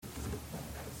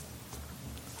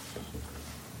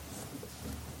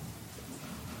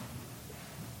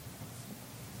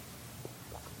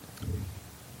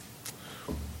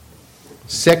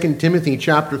2 Timothy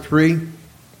chapter 3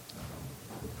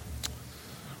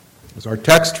 is our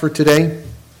text for today.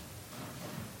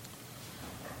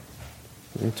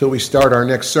 Until we start our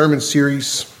next sermon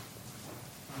series,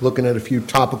 looking at a few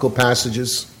topical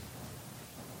passages.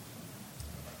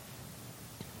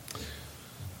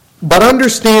 But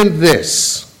understand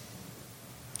this,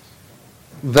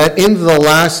 that in the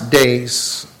last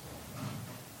days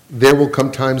there will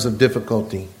come times of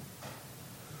difficulty.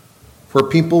 For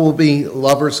people will be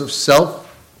lovers of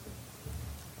self,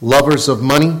 lovers of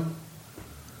money,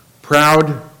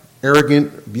 proud,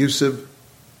 arrogant, abusive,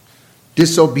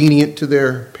 disobedient to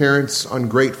their parents,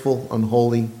 ungrateful,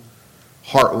 unholy,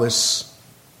 heartless,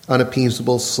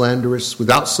 unappeasable, slanderous,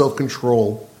 without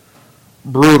self-control,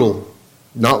 brutal,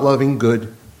 not loving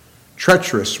good,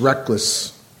 treacherous,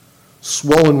 reckless,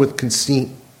 swollen with conceit,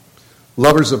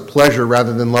 lovers of pleasure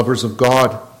rather than lovers of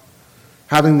God,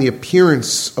 having the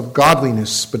appearance of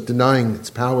godliness but denying its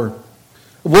power.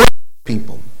 Avoid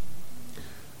people,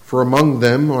 for among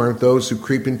them are those who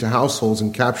creep into households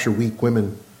and capture weak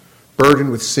women,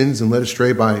 burdened with sins and led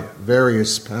astray by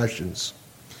various passions,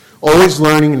 always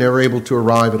learning and never able to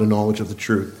arrive at a knowledge of the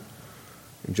truth.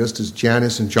 And just as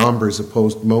Jannes and Jambres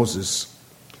opposed Moses,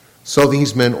 so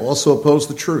these men also oppose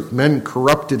the truth, men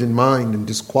corrupted in mind and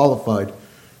disqualified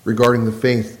regarding the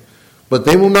faith. But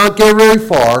they will not get very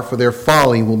far, for their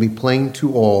folly will be plain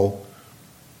to all,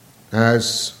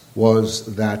 as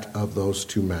was that of those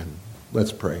two men.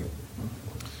 Let's pray.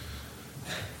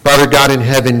 Father God in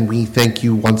heaven, we thank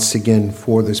you once again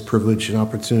for this privilege and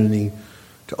opportunity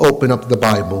to open up the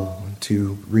Bible and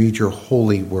to read your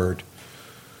holy word.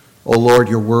 O Lord,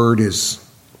 your word is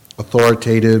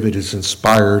authoritative, it is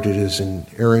inspired, it is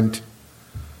inerrant.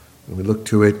 And we look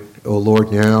to it, O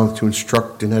Lord, now to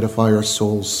instruct and edify our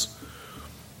souls.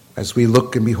 As we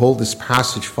look and behold this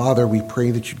passage, Father, we pray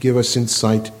that you give us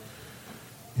insight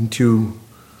into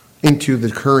the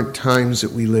current times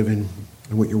that we live in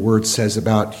and what your word says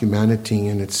about humanity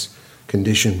and its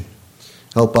condition.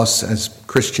 Help us as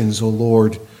Christians, O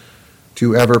Lord,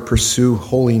 to ever pursue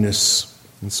holiness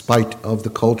in spite of the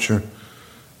culture,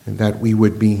 and that we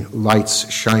would be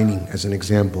lights shining as an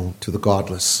example to the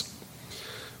godless.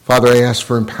 Father, I ask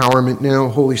for empowerment now,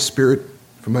 Holy Spirit,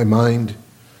 for my mind,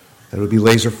 that it would be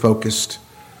laser focused,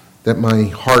 that my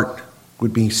heart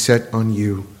would be set on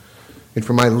you, and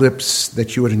for my lips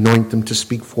that you would anoint them to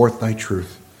speak forth thy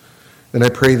truth. And I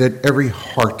pray that every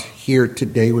heart here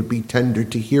today would be tender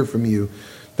to hear from you,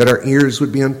 that our ears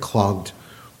would be unclogged,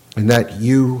 and that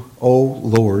you, O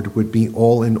Lord, would be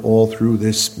all in all through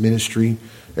this ministry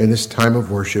and this time of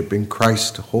worship. In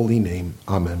Christ's holy name,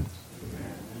 amen.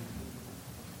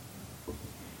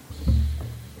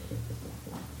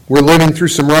 We're living through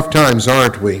some rough times,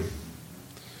 aren't we?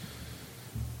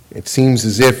 It seems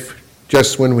as if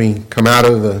just when we come out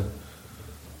of the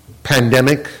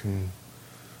pandemic, and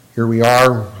here we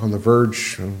are on the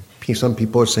verge, some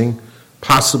people are saying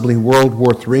possibly World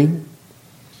War III.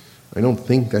 I don't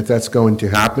think that that's going to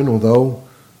happen, although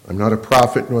I'm not a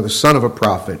prophet nor the son of a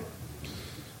prophet.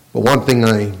 But one thing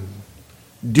I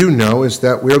do know is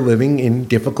that we're living in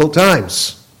difficult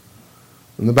times.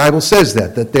 And the Bible says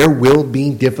that there will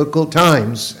be difficult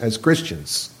times as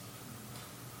Christians.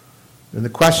 And the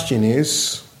question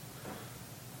is,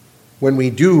 when we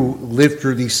do live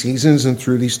through these seasons and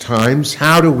through these times,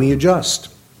 how do we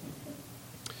adjust?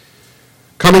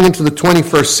 Coming into the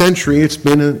 21st century, it's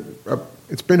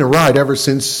been a ride ever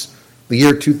since the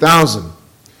year 2000.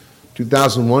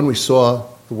 2001, we saw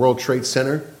the World Trade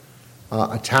Center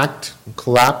attacked and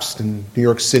collapsed in New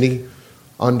York City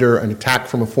under an attack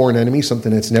from a foreign enemy,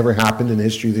 something that's never happened in the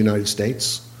history of the United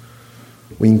States.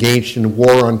 We engaged in a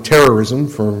war on terrorism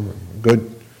for a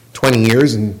good 20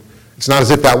 years, and it's not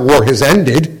as if that war has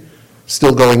ended. It's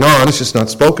still going on, it's just not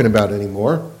spoken about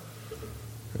anymore.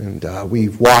 And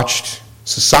we've watched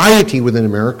society within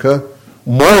America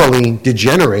morally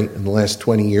degenerate in the last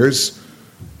 20 years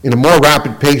in a more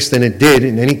rapid pace than it did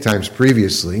in any times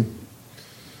previously.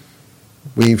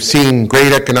 We've seen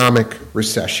great economic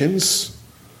recessions.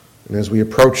 And as we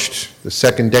approached the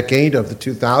second decade of the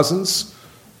 2000s,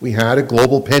 we had a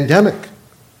global pandemic.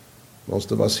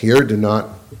 Most of us here did not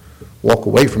walk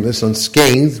away from this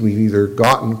unscathed. We've either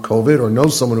gotten COVID or know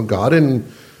someone who got it,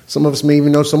 and some of us may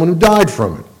even know someone who died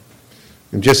from it.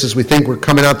 And just as we think we're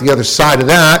coming out the other side of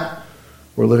that,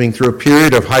 we're living through a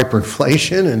period of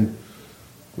hyperinflation, and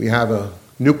we have a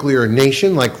nuclear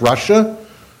nation like Russia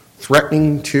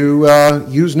threatening to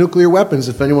use nuclear weapons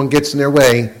if anyone gets in their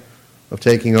way of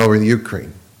taking over the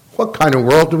Ukraine. What kind of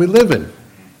world do we live in?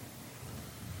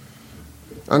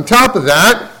 On top of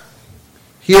that,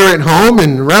 here at home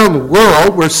and around the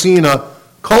world, we're seeing a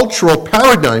cultural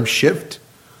paradigm shift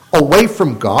away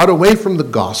from God, away from the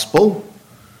gospel.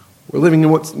 We're living in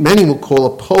what many will call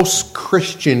a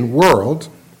post-Christian world,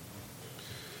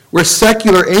 where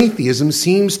secular atheism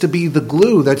seems to be the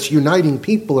glue that's uniting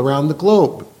people around the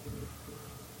globe.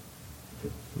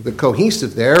 The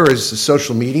cohesive there is the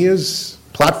social medias,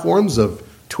 platforms of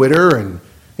Twitter and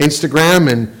Instagram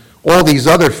and all these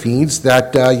other feeds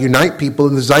that unite people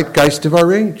in the zeitgeist of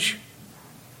our age.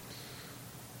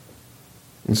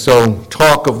 And so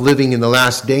talk of living in the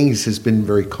last days has been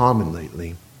very common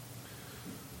lately.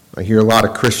 I hear a lot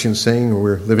of Christians saying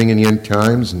we're living in the end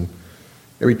times, and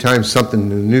every time something in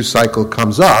the news cycle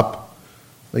comes up,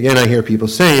 again I hear people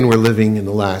saying we're living in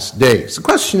the last days. The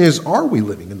question is, are we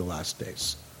living in the last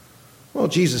days? Well,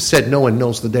 Jesus said no one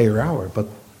knows the day or hour but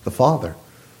the Father.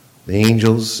 The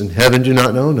angels in heaven do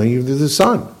not know, neither the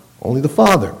Son, only the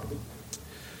Father.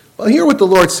 Well, hear what the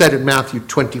Lord said in Matthew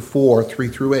 24, 3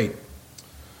 through 8.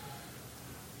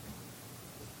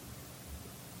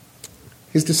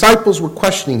 His disciples were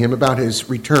questioning him about his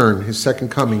return, his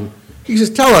second coming. He says,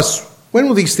 tell us, when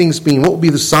will these things be? What will be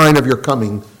the sign of your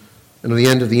coming and of the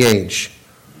end of the age?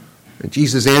 And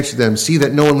Jesus answered them, see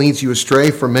that no one leads you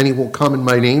astray, for many will come in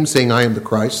my name, saying, I am the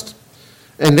Christ.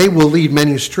 And they will lead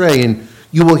many astray, and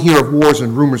you will hear of wars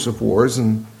and rumors of wars,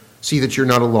 and see that you're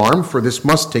not alarmed, for this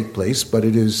must take place, but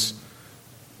it is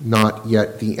not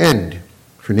yet the end.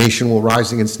 For nation will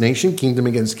rise against nation, kingdom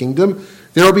against kingdom.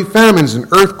 There will be famines and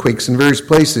earthquakes in various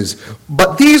places.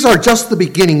 But these are just the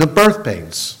beginning of birth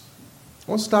pains.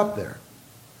 I won't stop there.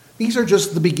 These are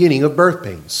just the beginning of birth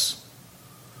pains.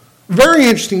 Very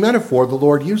interesting metaphor the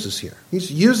Lord uses here.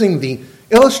 He's using the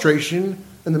illustration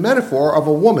and the metaphor of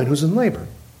a woman who's in labor.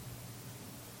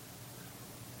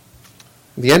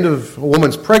 At the end of a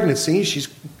woman's pregnancy,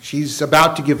 she's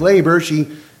about to give labor. She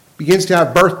begins to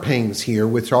have birth pains here,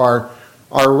 which are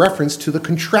reference to the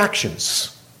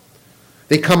contractions.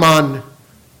 They come on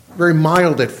very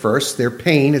mild at first. Their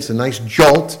pain, it's a nice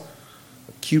jolt,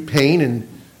 acute pain, and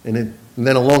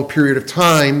then a long period of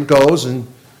time goes, and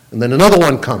then another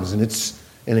one comes, and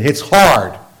it hits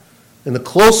hard. And the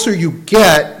closer you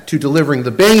get to delivering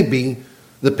the baby,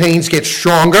 the pains get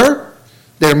stronger,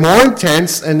 they're more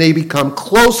intense, and they become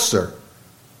closer.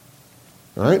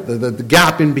 All right? The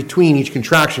gap in between each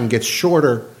contraction gets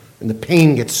shorter, and the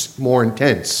pain gets more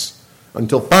intense,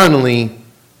 until finally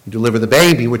you deliver the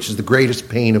baby, which is the greatest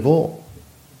pain of all.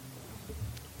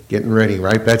 Getting ready,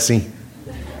 right, Betsy?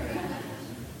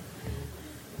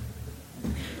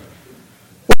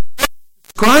 What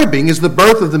he's describing is the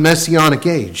birth of the Messianic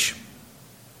age.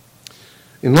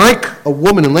 And like a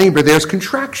woman in labor, there's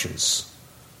contractions.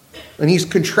 And these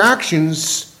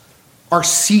contractions are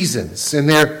seasons. And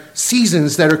they're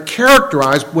seasons that are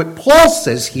characterized, what Paul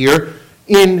says here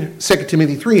in 2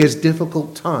 Timothy 3, as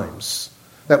difficult times.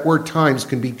 That word times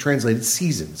can be translated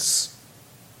seasons.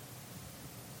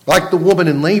 Like the woman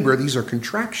in labor, these are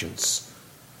contractions.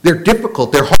 They're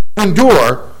difficult, they're hard to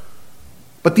endure,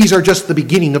 but these are just the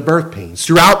beginning of birth pains.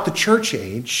 Throughout the church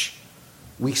age,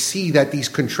 we see that these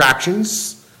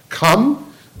contractions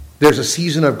come. There's a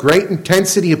season of great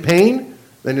intensity of pain,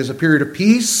 then there's a period of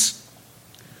peace,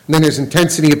 and then there's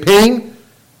intensity of pain,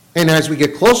 and as we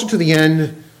get closer to the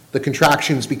end, the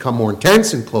contractions become more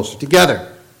intense and closer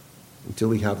together, until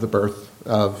we have the birth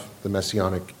of the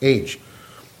Messianic age.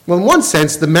 Well, in one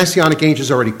sense, the Messianic age has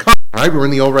already come, right? We're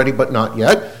in the already but not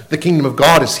yet. The kingdom of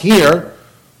God is here,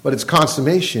 but its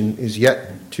consummation is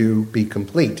yet to be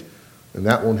complete. And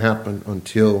that won't happen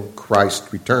until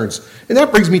Christ returns. And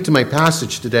that brings me to my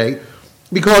passage today,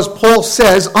 because Paul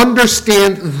says,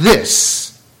 understand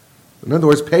this. In other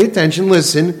words, pay attention,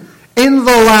 listen. In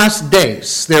the last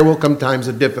days, there will come times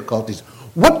of difficulties.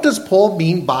 What does Paul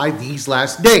mean by these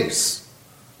last days?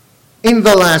 In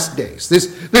the last days.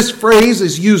 This phrase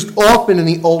is used often in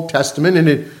the Old Testament, and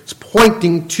it's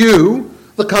pointing to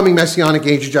the coming Messianic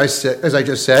age, as I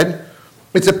just said.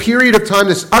 It's a period of time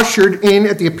that's ushered in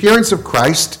at the appearance of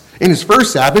Christ in his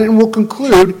first advent, and will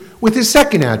conclude with his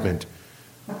second advent.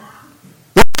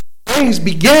 The days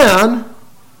began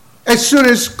as soon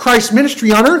as Christ's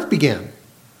ministry on earth began.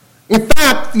 In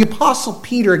fact, the Apostle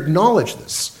Peter acknowledged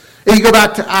this. If you go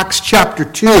back to Acts chapter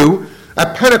 2,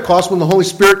 at Pentecost, when the Holy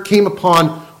Spirit came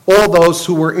upon all those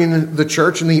who were in the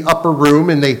church in the upper room,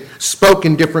 and they spoke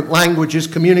in different languages,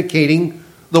 communicating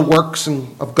the works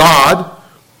of God,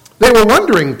 they were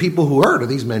wondering, people who heard, are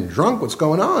these men drunk? What's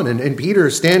going on? And Peter,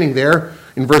 standing there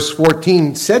in verse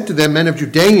 14, said to them, men of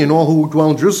Judea and all who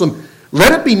dwell in Jerusalem,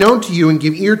 let it be known to you and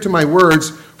give ear to my words,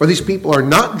 for these people are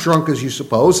not drunk as you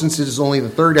suppose, since it is only the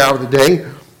third hour of the day,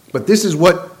 but this is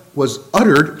what was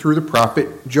uttered through the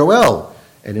prophet Joel.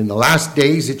 And in the last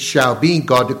days it shall be,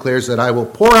 God declares, that I will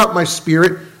pour out my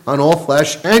Spirit on all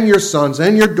flesh, and your sons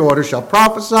and your daughters shall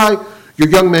prophesy, your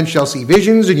young men shall see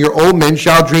visions, and your old men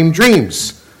shall dream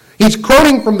dreams. He's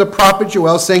quoting from the prophet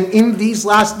Joel, saying, in these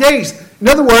last days. In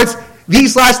other words,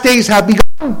 these last days have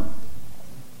begun.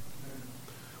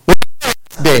 What are the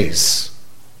last days?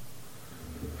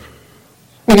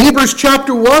 In Hebrews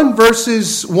chapter 1,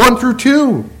 verses 1 through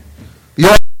 2, the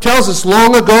author tells us,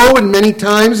 long ago and many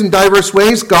times in diverse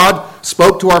ways God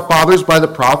spoke to our fathers by the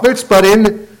prophets, but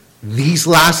in these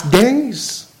last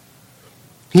days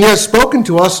he has spoken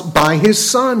to us by his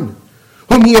Son,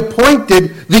 whom he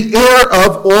appointed the heir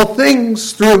of all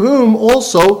things, through whom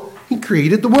also he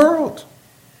created the world.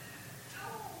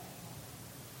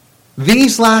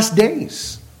 These last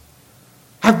days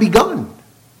have begun.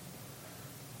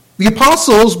 The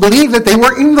apostles believed that they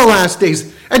were in the last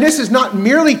days. And this is not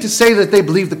merely to say that they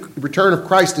believed the return of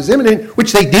Christ is imminent,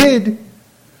 which they did,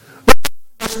 but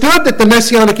they understood that the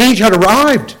Messianic age had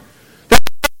arrived. That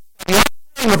the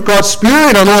outpouring of God's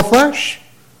Spirit on all flesh.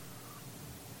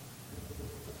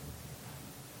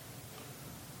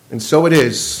 And so it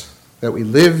is that we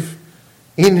live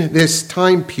in this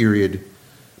time period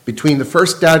between the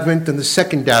first advent and the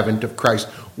second advent of Christ.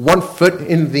 1 foot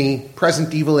in the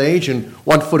present evil age and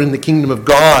 1 foot in the kingdom of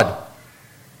God.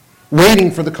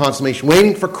 Waiting for the consummation,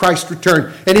 waiting for Christ's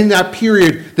return. And in that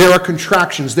period, there are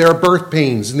contractions, there are birth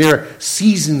pains, and there are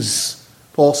seasons.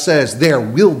 Paul says there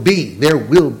will be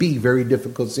very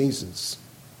difficult seasons.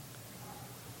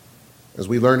 As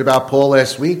we learned about Paul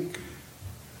last week,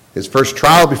 his first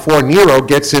trial before Nero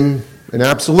gets him an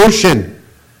absolution.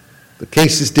 The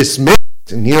case is dismissed,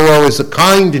 and Nero is a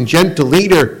kind and gentle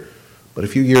leader. But a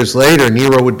few years later,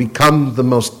 Nero would become the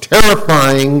most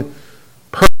terrifying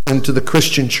person to the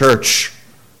Christian church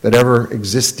that ever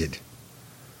existed.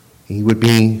 He would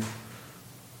be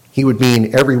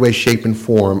in every way, shape, and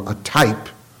form a type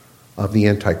of the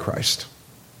Antichrist.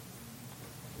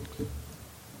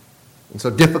 And so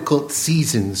difficult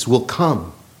seasons will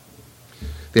come.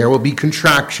 There will be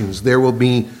contractions. There will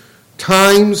be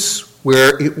times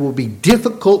where it will be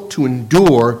difficult to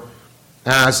endure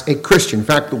as a Christian. In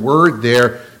fact, the word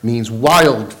there means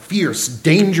wild, fierce,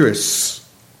 dangerous.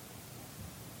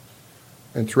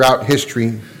 And throughout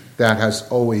history, that has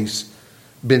always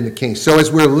been the case. So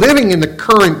as we're living in the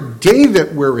current day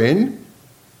that we're in,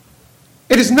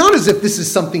 it is not as if this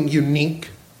is something unique.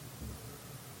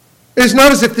 It is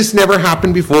not as if this never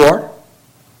happened before.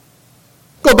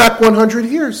 Go back 100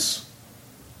 years,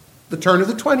 the turn of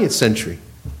the 20th century.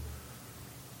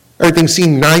 Everything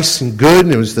seemed nice and good,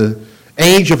 and it was the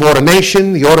age of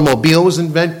automation. The automobile was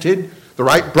invented. The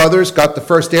Wright brothers got the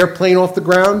first airplane off the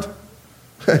ground.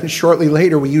 And shortly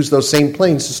later, we used those same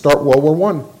planes to start World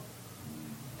War I.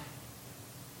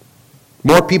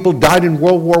 More people died in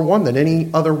World War I than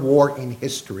any other war in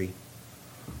history.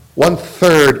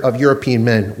 1/3 of European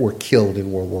men were killed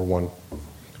in World War I.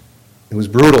 It was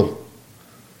brutal.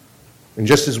 And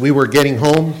just as we were getting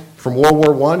home from World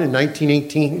War I in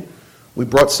 1918, we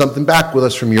brought something back with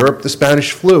us from Europe, the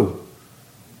Spanish flu.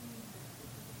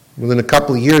 Within a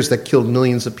couple of years, that killed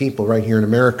millions of people right here in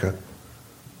America.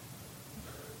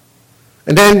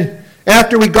 And then,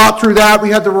 after we got through that, we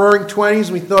had the Roaring '20s,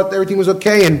 and we thought everything was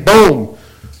okay, and boom,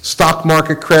 stock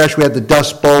market crash, we had the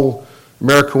Dust Bowl,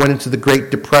 America went into the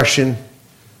Great Depression,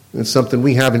 and it's something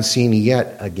we haven't seen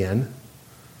yet again.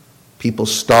 People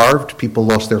starved, people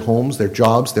lost their homes, their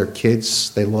jobs, their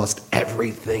kids, they lost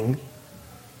everything.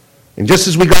 And just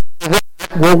as we got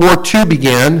World War II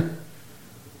began,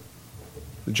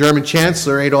 the German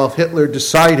Chancellor Adolf Hitler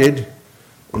decided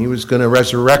he was going to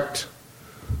resurrect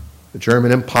the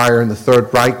German Empire and the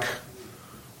Third Reich,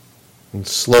 and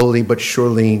slowly but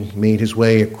surely made his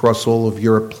way across all of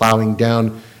Europe, plowing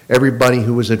down everybody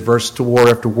who was adverse to war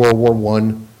after World War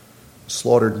I,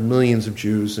 slaughtered millions of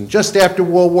Jews. And just after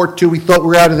World War II, we thought we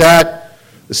were out of that.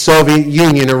 The Soviet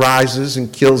Union arises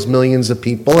and kills millions of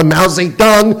people, and Mao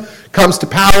Zedong comes to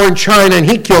power in China, and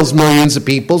he kills millions of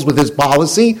people with his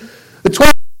policy. The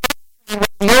 20th century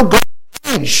was no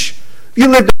golden age. If you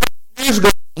lived 100 years ago,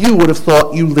 you would have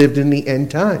thought you lived in the end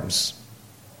times.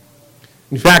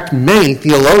 In fact, many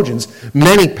theologians,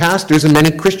 many pastors, and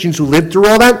many Christians who lived through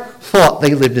all that thought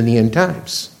they lived in the end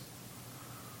times.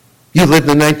 You lived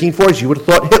in the 1940s, you would have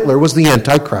thought Hitler was the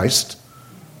Antichrist.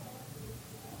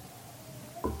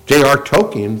 J.R.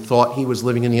 Tolkien thought he was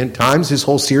living in the end times. His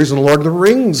whole series on The Lord of the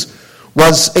Rings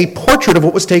was a portrait of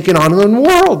what was taking on in the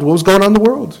world, what was going on in the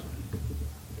world.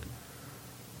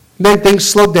 And then things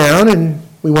slowed down, and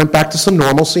we went back to some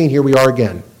normalcy, and here we are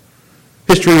again.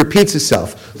 History repeats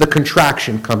itself. The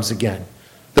contraction comes again.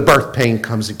 The birth pain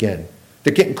comes again.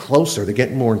 They're getting closer. They're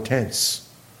getting more intense.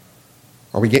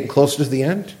 Are we getting closer to the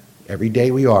end? Every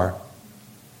day we are.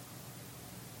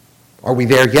 Are we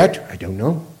there yet? I don't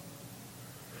know.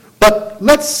 But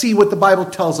let's see what the Bible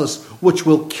tells us, which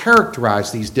will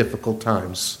characterize these difficult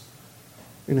times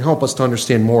and help us to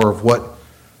understand more of what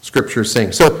Scripture is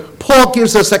saying. So Paul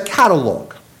gives us a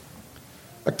catalog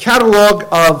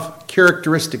of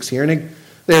characteristics here. And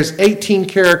there's 18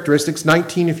 characteristics,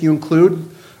 19 if you include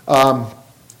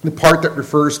the part that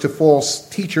refers to false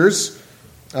teachers,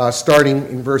 starting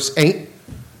in verse 8.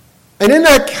 And in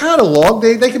that catalog,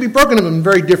 they can be broken up in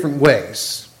very different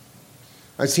ways.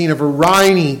 I've seen a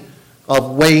variety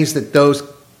of ways that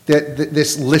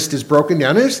this list is broken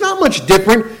down. And it's not much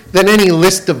different than any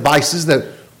list of vices that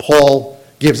Paul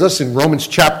gives us in Romans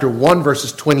chapter 1,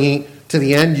 verses 28 to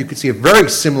the end. You can see a very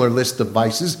similar list of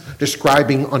vices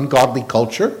describing ungodly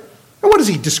culture. And what is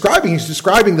he describing? He's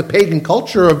describing the pagan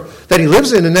culture that he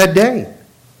lives in that day.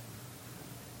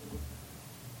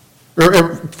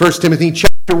 1 Timothy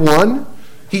chapter 1,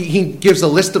 he gives a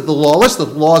list of the lawless. The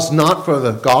law is not for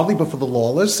the godly, but for the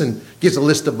lawless, and gives a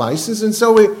list of vices. And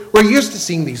so we're used to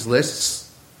seeing these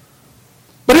lists.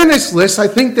 But in this list, I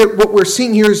think that what we're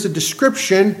seeing here is the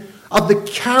description of the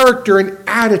character and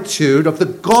attitude of the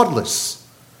godless,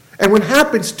 and what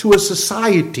happens to a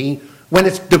society when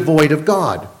it's devoid of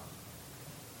God.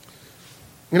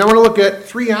 And I want to look at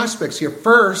three aspects here.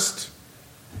 First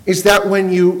is that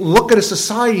when you look at a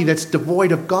society that's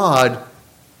devoid of God,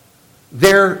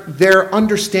 their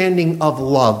understanding of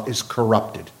love is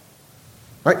corrupted.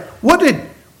 Right? What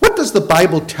does the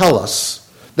Bible tell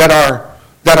us that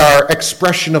our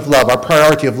expression of love, our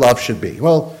priority of love should be?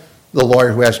 Well, the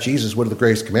lawyer who asked Jesus, what are the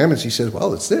greatest commandments? He says,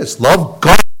 well, it's this. Love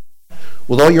God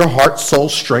with all your heart, soul,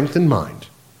 strength, and mind.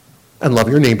 And love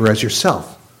your neighbor as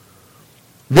yourself.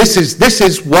 This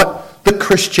is what the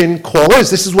Christian call is.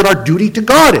 This is what our duty to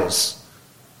God is.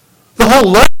 The whole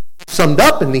law is summed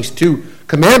up in these two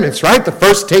commandments, right? The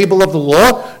first table of the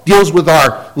law deals with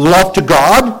our love to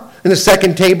God, and the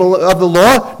second table of the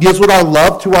law deals with our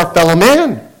love to our fellow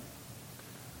man.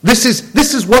 This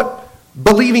is what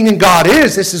believing in God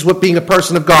is. This is what being a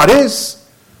person of God is.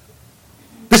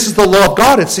 This is the law of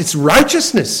God. It's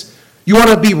righteousness. You want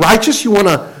to be righteous, you want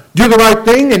to do the right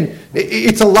thing, and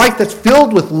it's a life that's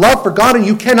filled with love for God, and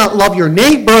you cannot love your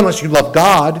neighbor unless you love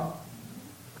God.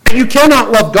 And you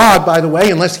cannot love God, by the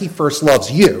way, unless he first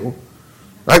loves you.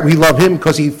 Right? We love him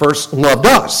because he first loved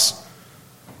us.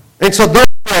 And so those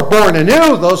who are born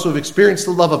anew, those who have experienced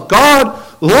the love of God,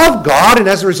 love God, and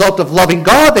as a result of loving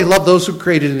God, they love those who are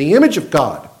created in the image of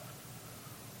God.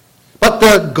 But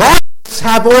the gods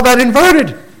have all that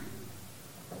inverted.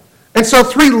 And so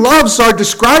three loves are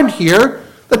described here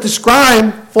that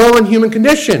describe fallen human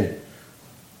condition.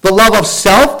 The love of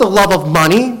self, the love of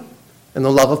money, and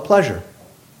the love of pleasure.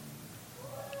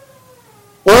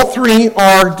 All three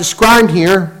are described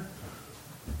here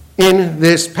in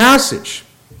this passage.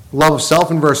 The love of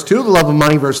self in verse 2, the love of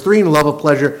money, verse 3, and the love of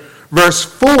pleasure, verse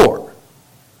 4.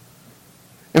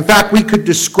 In fact, we could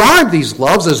describe these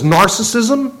loves as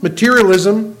narcissism,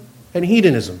 materialism, and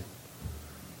hedonism.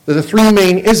 They're the three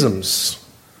main isms.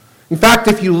 In fact,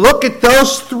 if you look at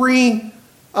those three,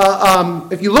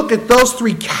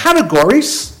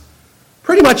 categories,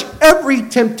 pretty much every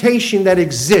temptation that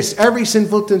exists, every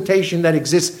sinful temptation that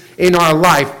exists in our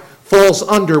life falls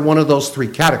under one of those three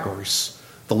categories.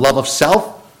 The love of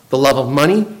self, the love of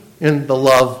money, and the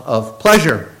love of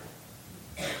pleasure.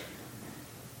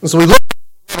 And so we look at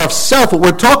the love of self, what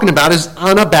we're talking about is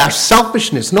unabashed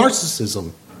selfishness,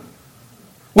 narcissism.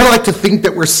 We like to think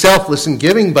that we're selfless in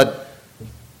giving, but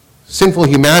sinful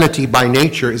humanity by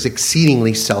nature is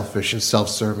exceedingly selfish and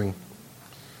self-serving.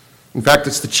 In fact,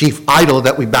 it's the chief idol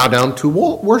that we bow down to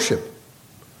worship.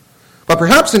 But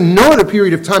perhaps in no other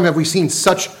period of time have we seen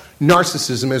such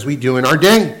narcissism as we do in our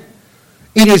day.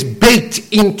 It is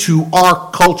baked into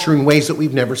our culture in ways that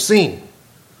we've never seen.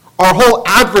 Our whole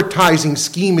advertising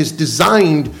scheme is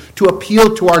designed to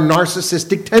appeal to our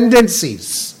narcissistic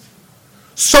tendencies.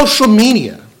 Social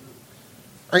media.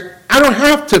 I don't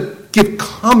have to give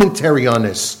commentary on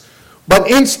this, but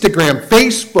Instagram,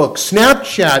 Facebook,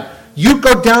 Snapchat, you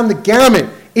go down the gamut.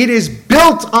 It is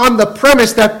built on the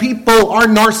premise that people are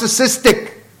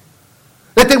narcissistic.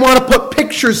 That they want to put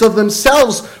pictures of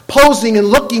themselves posing and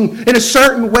looking in a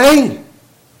certain way.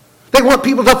 They want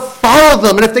people to follow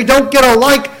them, and if they don't get a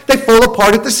like, they fall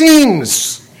apart at the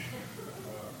seams.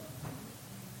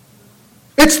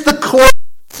 It's the core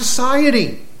of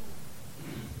society.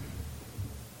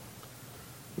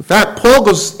 In fact, Paul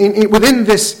goes within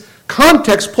this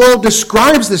context, Paul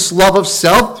describes this love of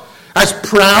self as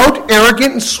proud,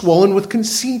 arrogant, and swollen with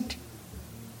conceit.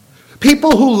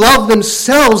 People who love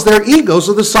themselves, their egos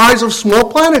are the size of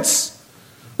small planets.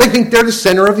 They think they're the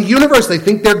center of the universe. They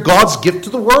think they're God's gift to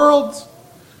the world.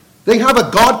 They have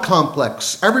a God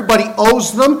complex. Everybody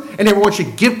owes them, and everyone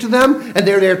should give to them, and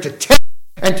they're there to take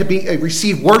and to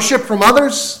receive worship from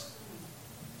others.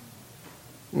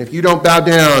 And if you don't bow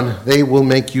down, they will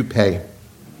make you pay.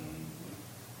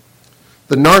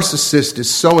 The narcissist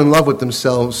is so in love with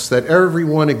themselves that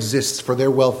everyone exists for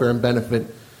their welfare and benefit,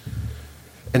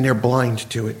 and they're blind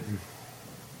to it.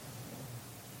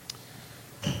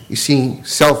 You see,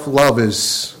 self-love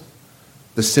is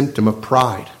the symptom of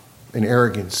pride and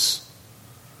arrogance.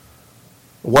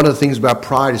 One of the things about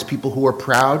pride is people who are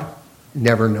proud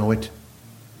never know it.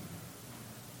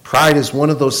 Pride is one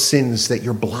of those sins that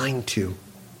you're blind to.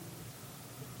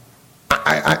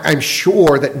 I'm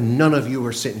sure that none of you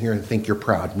are sitting here and think you're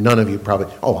proud. None of you probably,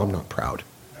 I'm not proud.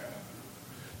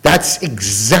 That's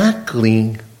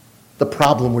exactly the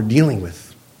problem we're dealing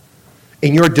with.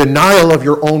 In your denial of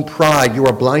your own pride, you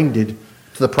are blinded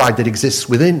to the pride that exists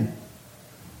within.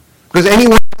 Because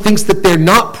anyone who thinks that they're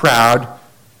not proud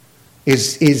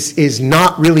is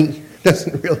not really,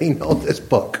 doesn't really know this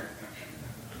book.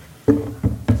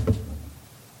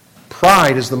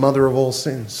 Pride is the mother of all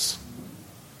sins.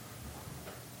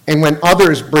 And when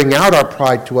others bring out our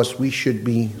pride to us, we should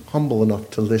be humble enough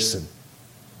to listen.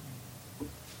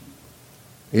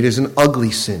 It is an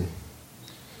ugly sin,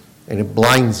 and it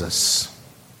blinds us.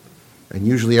 And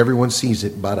usually everyone sees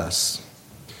it but us.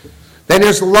 Then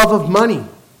there's the love of money.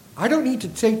 I don't need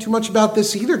to say too much about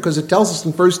this either, because it tells us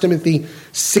in 1 Timothy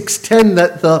 6:10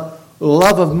 that the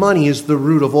love of money is the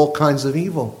root of all kinds of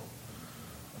evil.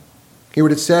 Hear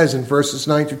what it says in verses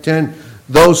 9 through 10.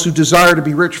 Those who desire to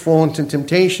be rich fall into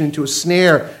temptation, into a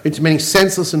snare, into many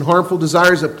senseless and harmful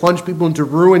desires that plunge people into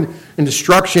ruin and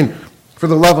destruction. For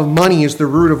the love of money is the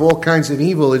root of all kinds of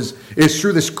evil. It is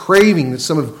through this craving that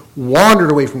some have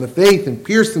wandered away from the faith and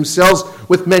pierced themselves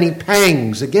with many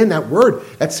pangs. Again,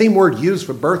 that same word used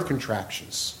for birth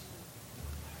contractions.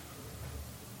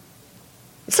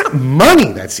 It's not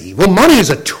money that's evil. Money is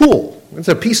a tool. It's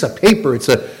a piece of paper. It's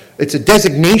a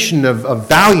designation of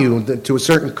value to a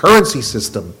certain currency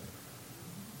system.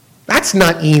 That's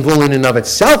not evil in and of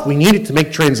itself. We need it to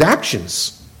make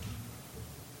transactions.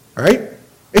 All right?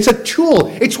 It's a tool.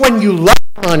 It's when you love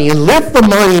money and live for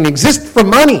money and exist for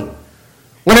money.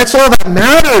 When that's all that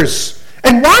matters.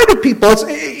 And why do people,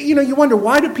 you wonder,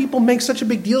 why do people make such a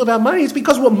big deal about money? It's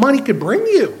because what money could bring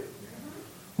you.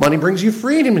 Money brings you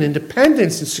freedom and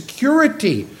independence and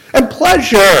security and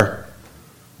pleasure.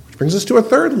 Which brings us to a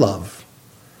third love.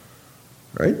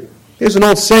 Right? There's an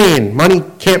old saying, money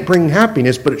can't bring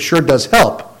happiness, but it sure does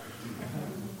help.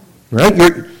 Right?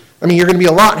 You're going to be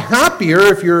a lot happier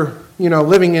if you're,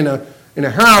 living in a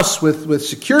house with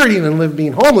security than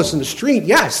being homeless in the street.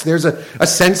 Yes, there's a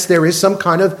sense there is some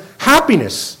kind of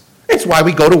happiness. It's why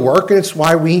we go to work, and it's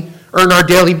why we earn our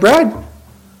daily bread.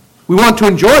 We want to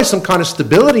enjoy some kind of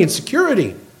stability and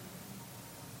security.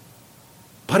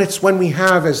 But it's when we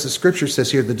have, as the scripture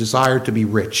says here, the desire to be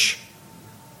rich.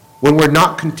 When we're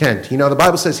not content. The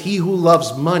Bible says, he who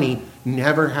loves money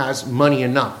never has money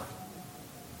enough.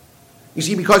 You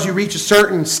see, because you reach a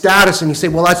certain status and you say,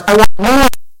 well, I want more.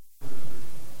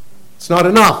 It's not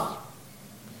enough.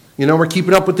 We're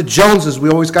keeping up with the Joneses. We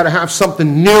always got to have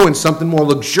something new and something more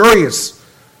luxurious.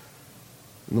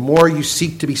 And the more you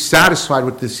seek to be satisfied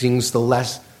with these things,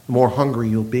 the more hungry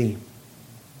you'll be.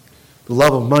 The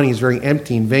love of money is very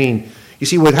empty and vain. You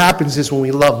see, what happens is when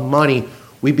we love money,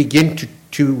 we begin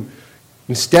to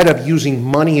instead of using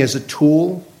money as a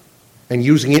tool and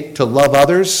using it to love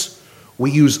others, we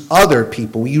use other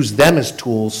people, we use them as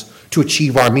tools to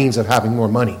achieve our means of having more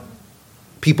money.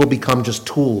 People become just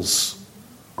tools.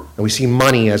 And we see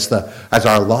money as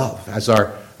our love, as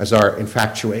our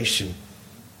infatuation.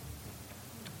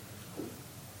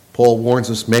 Paul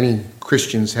warns us many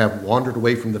Christians have wandered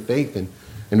away from the faith and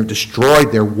have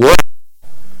destroyed their world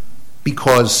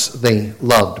because they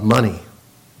loved money.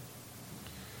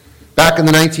 Back in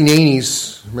the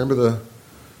 1980s, remember the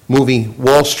movie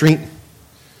Wall Street?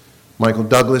 Michael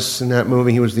Douglas in that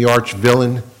movie, he was the arch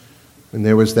villain. And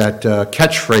there was that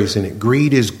catchphrase in it,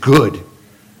 greed is good.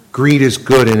 Greed is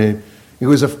good. And it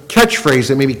was a catchphrase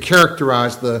that maybe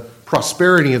characterized the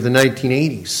prosperity of the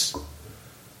 1980s.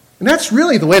 And that's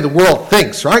really the way the world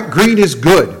thinks, right? Greed is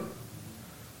good.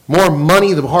 More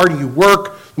money, the harder you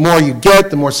work, the more you get,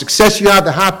 the more success you have,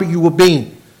 the happier you will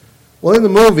be. Well, in the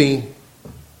movie,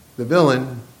 the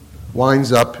villain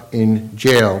winds up in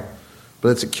jail. But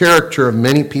it's a character of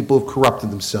many people who have corrupted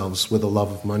themselves with a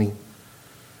love of money.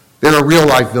 There are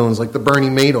real-life villains like the Bernie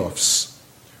Madoffs.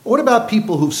 What about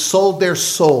people who've sold their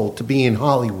soul to be in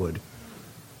Hollywood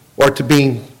or to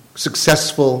being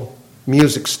successful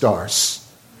music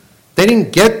stars. They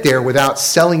didn't get there without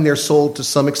selling their soul to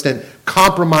some extent,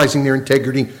 compromising their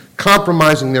integrity,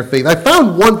 compromising their faith. I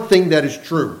found one thing that is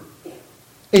true.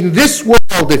 In this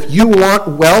world, if you want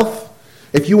wealth,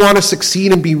 if you want to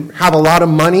succeed and have a lot of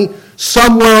money,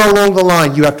 somewhere along the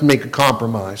line you have to make a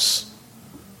compromise.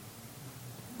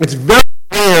 It's very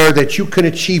rare that you can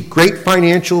achieve great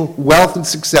financial wealth and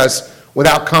success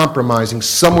without compromising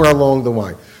somewhere along the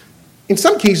line. In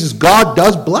some cases, God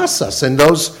does bless us, and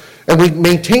we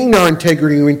maintain our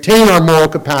integrity, we maintain our moral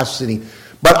capacity.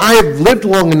 But I have lived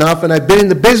long enough, and I've been in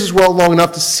the business world long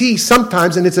enough to see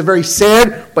sometimes, and it's a very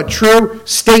sad but true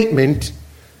statement,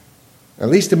 at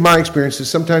least in my experiences,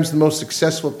 sometimes the most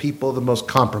successful people, the most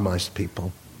compromised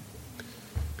people,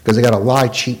 because they got to lie,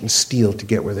 cheat, and steal to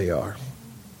get where they are.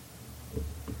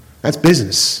 That's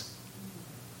business.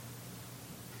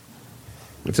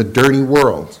 It's a dirty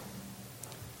world.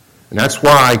 And that's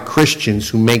why Christians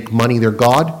who make money their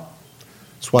God,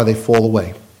 that's why they fall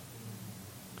away.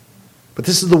 But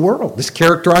this is the world. This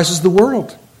characterizes the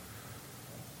world.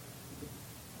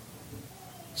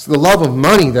 It's the love of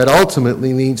money that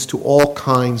ultimately leads to all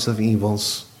kinds of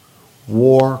evils.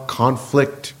 War,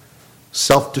 conflict,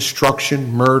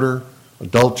 self-destruction, murder,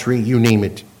 adultery, you name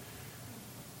it.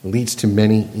 It leads to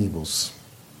many evils.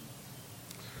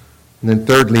 And then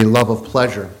thirdly, love of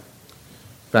pleasure.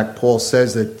 In fact, Paul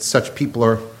says that such people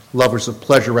are lovers of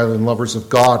pleasure rather than lovers of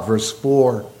God. Verse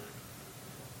 4.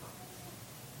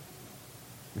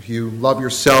 If you love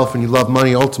yourself and you love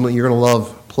money, ultimately you're going to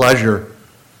love pleasure.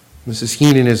 This is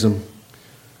hedonism.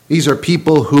 These are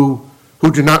people who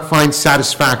do not find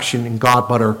satisfaction in God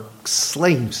but are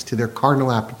slaves to their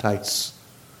carnal appetites.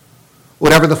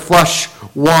 Whatever the flesh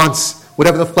wants,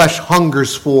 whatever the flesh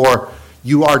hungers for,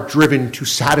 you are driven to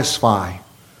satisfy.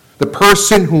 The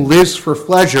person who lives for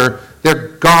pleasure, their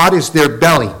God is their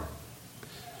belly.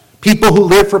 People who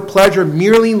live for pleasure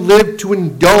merely live to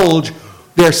indulge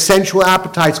their sensual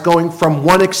appetites, going from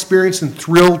one experience and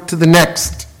thrill to the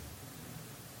next.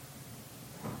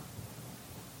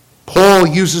 Paul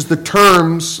uses the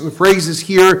terms, the phrases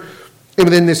here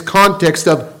within this context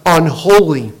of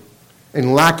unholy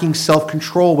and lacking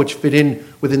self-control, which fit in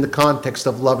within the context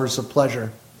of lovers of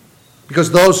pleasure.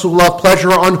 Because those who love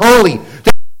pleasure are unholy.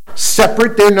 They're not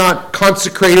separate, they're not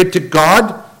consecrated to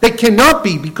God. They cannot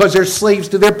be because they're slaves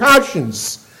to their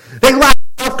passions. They lack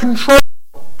self-control.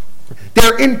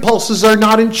 Their impulses are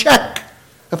not in check.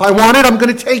 If I want it, I'm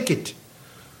going to take it.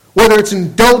 Whether it's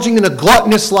indulging in a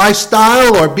gluttonous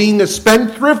lifestyle or being a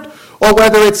spendthrift, or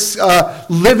whether it's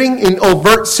living in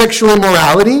overt sexual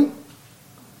immorality.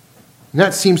 And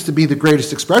that seems to be the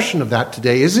greatest expression of that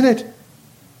today, isn't it?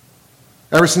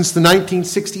 Ever since the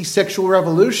 1960s sexual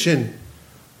revolution,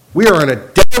 we are in a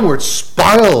downward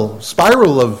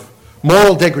spiral of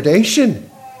moral degradation.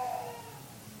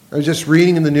 I was just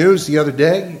reading in the news the other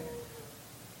day.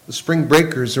 The spring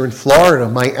breakers are in Florida.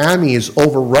 Miami is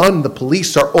overrun. The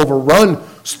police are overrun.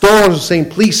 Stores are saying,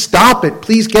 please stop it.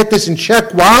 Please get this in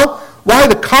check. Why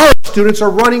the college students are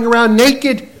running around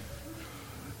naked,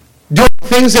 doing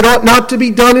things that ought not to be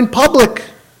done in public.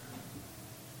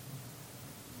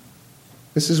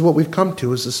 This is what we've come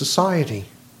to as a society.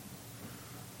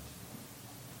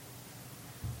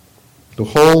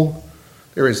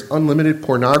 There is unlimited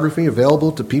pornography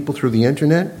available to people through the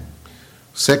internet.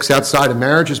 Sex outside of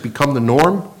marriage has become the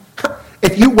norm.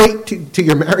 If you wait till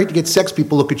you're married to get sex,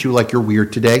 people look at you like you're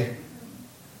weird today.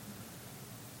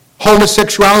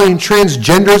 Homosexuality and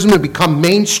transgenderism have become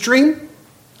mainstream.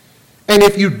 And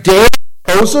if you dare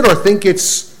oppose it or think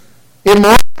it's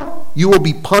immoral, you will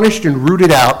be punished and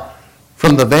rooted out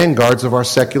from the vanguards of our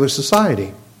secular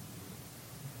society.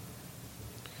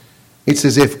 It's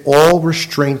as if all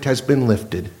restraint has been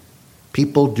lifted.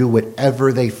 People do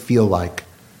whatever they feel like.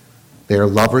 They are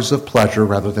lovers of pleasure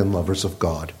rather than lovers of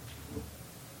God.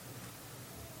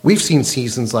 We've seen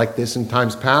seasons like this in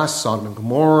times past. Sodom and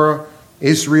Gomorrah,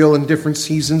 Israel in different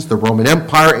seasons, the Roman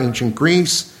Empire, ancient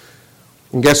Greece.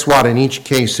 And guess what? In each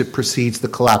case, it precedes the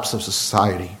collapse of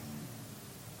society.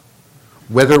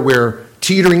 Whether we're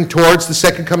teetering towards the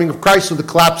second coming of Christ or the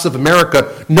collapse of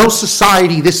America, no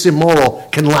society this immoral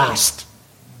can last.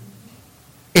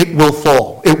 It will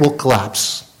fall. It will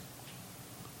collapse.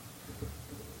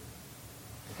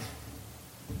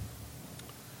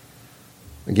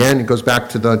 Again, it goes back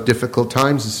to the difficult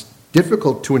times. It's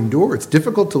difficult to endure. It's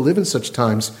difficult to live in such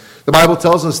times. The Bible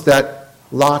tells us that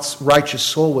Lot's righteous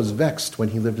soul was vexed when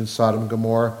he lived in Sodom and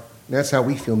Gomorrah. And that's how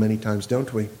we feel many times,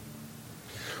 don't we?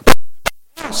 But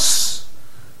us,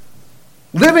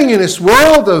 living in this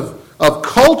world of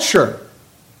culture,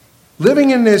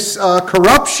 living in this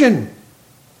corruption,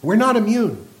 We're not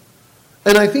immune.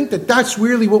 And I think that that's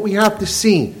really what we have to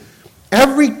see.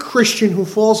 Every Christian who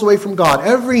falls away from God,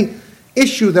 every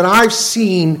issue that I've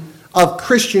seen of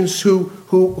Christians who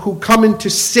come into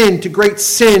sin, to great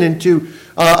sin, and to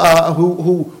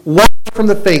who walk from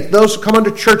the faith, those who come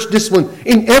under church discipline,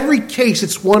 in every case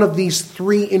it's one of these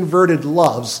three inverted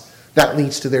loves that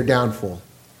leads to their downfall.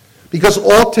 Because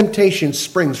all temptation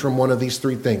springs from one of these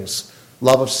three things: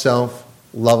 love of self,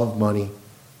 love of money,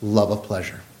 love of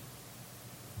pleasure.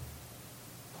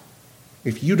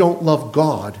 If you don't love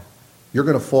God, you're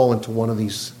going to fall into one of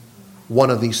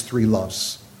these three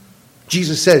loves.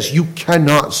 Jesus says you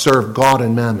cannot serve God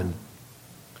and mammon.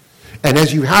 And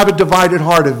as you have a divided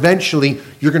heart, eventually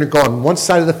you're going to go on one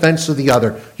side of the fence or the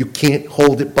other. You can't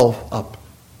hold it both up.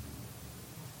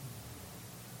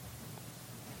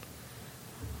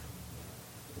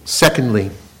 Secondly,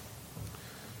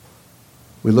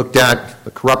 we looked at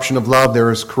the corruption of love. There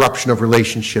is corruption of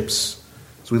relationships.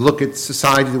 As we look at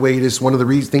society the way it is, one of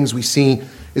the things we see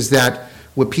is that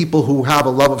with people who have a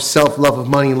love of self, love of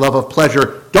money, love of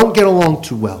pleasure, don't get along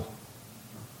too well.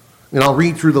 And I'll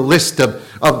read through the list of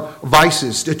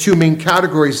vices. The two main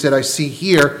categories that I see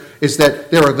here is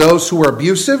that there are those who are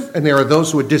abusive and there are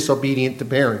those who are disobedient to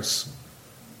parents.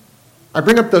 I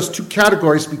bring up those two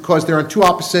categories because they're on two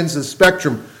opposite ends of the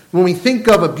spectrum. When we think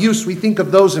of abuse, we think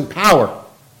of those in power.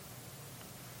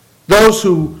 Those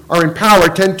who are in power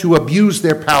tend to abuse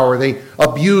their power. They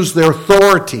abuse their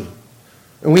authority.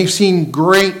 And we've seen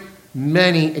great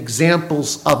many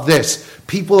examples of this.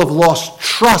 People have lost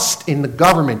trust in the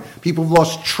government. People have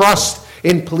lost trust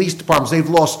in police departments. They've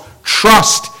lost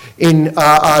trust in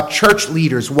church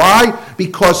leaders. Why?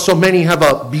 Because so many have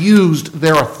abused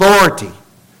their authority.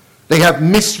 They have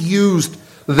misused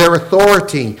their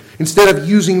authority. Instead of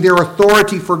using their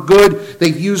authority for good,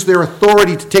 they've used their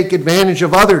authority to take advantage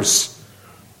of others.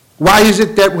 Why is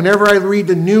it that whenever I read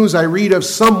the news, I read of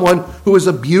someone who is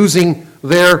abusing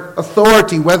their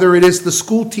authority, whether it is the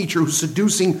school teacher who's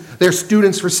seducing their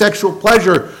students for sexual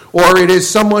pleasure, or it is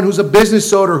someone who's a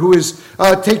business owner who is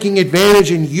taking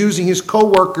advantage and using his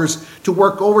co-workers to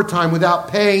work overtime without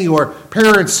pay, or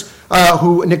parents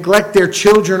who neglect their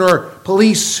children, or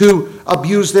police who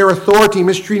abuse their authority,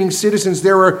 mistreating citizens.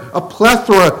 There are a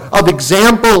plethora of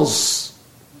examples.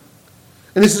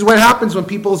 And this is what happens when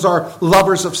people are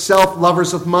lovers of self,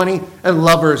 lovers of money, and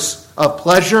lovers of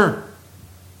pleasure.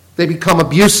 They become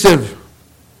abusive.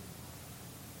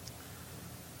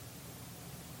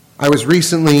 I was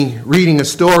recently reading a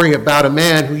story about a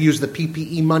man who used the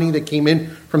PPE money that came in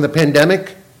from the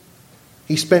pandemic.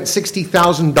 He spent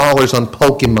 $60,000 on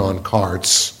Pokemon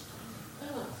cards.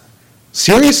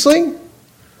 Seriously?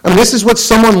 I mean, this is what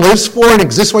someone lives for and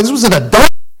exists for. This was an adult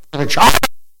and a child.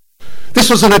 This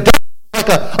was an adult, like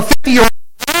a 50-year-old,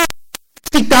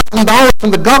 $60,000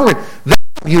 from the government. That's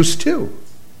abuse too.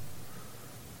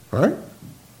 Right?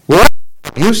 We're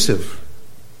abusive.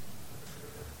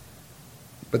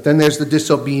 But then there's the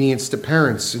disobedience to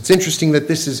parents. It's interesting that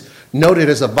this is noted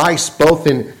as a vice both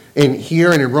in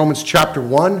here and in Romans chapter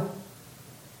 1. And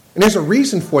there's a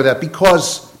reason for that,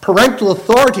 because parental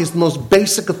authority is the most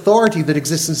basic authority that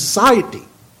exists in society.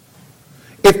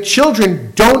 If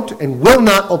children don't and will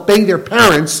not obey their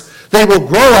parents, they will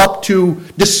grow up to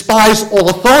despise all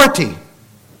authority.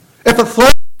 If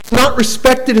authority is not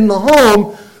respected in the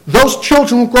home, those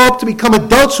children will grow up to become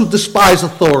adults who despise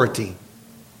authority.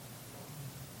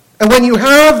 And when you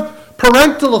have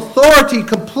parental authority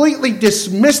completely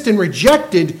dismissed and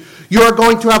rejected, you are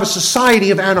going to have a society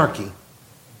of anarchy.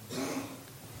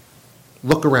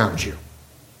 Look around you.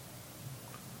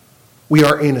 We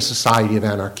are in a society of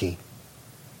anarchy.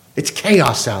 It's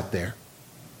chaos out there.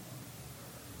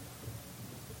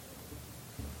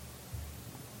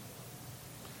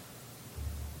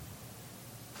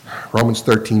 Romans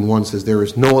 13:1 says, there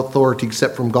is no authority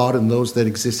except from God, and those that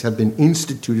exist have been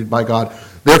instituted by God.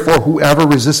 Therefore, whoever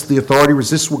resists the authority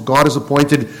resists what God has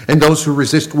appointed, and those who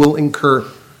resist will incur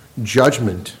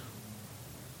judgment.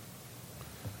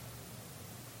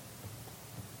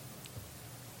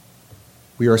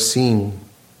 We are seeing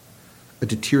a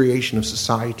deterioration of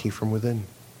society from within.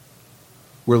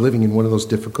 We're living in one of those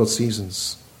difficult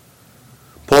seasons.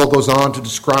 Paul goes on to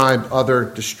describe other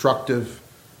destructive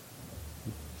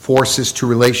forces to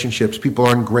relationships. People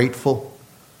are ungrateful.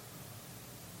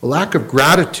 A lack of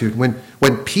gratitude.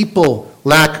 When people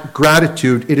lack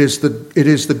gratitude, it is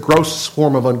the grossest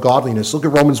form of ungodliness. Look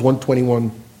at Romans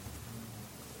 1:21.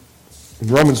 In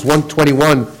Romans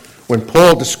 1:21, when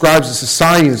Paul describes a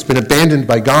society that's been abandoned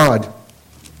by God,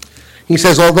 he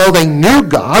says, although they knew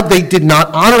God, they did not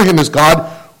honor him as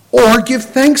God or give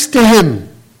thanks to him.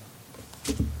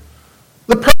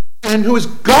 The person man who is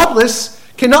godless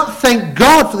cannot thank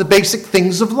God for the basic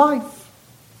things of life.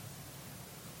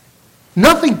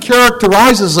 Nothing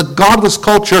characterizes a godless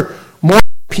culture more than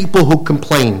people who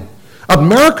complain.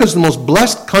 America is the most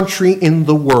blessed country in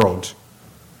the world.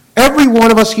 Every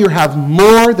one of us here have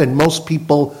more than most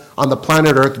people on the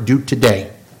planet Earth do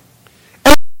today.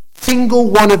 Every single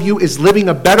one of you is living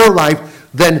a better life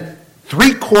than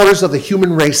 3/4 of the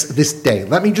human race this day.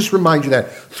 Let me just remind you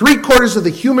that 3/4 of the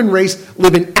human race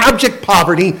live in abject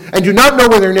poverty and do not know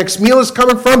where their next meal is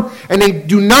coming from, and they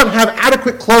do not have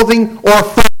adequate clothing or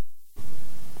food.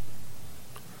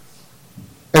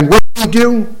 And what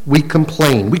do? We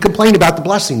complain. We complain about the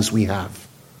blessings we have.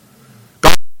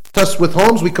 God blessed us with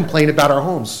homes, we complain about our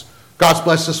homes. God's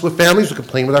blessed us with families, we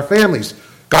complain with our families.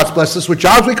 God's blessed us with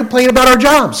jobs, we complain about our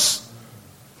jobs.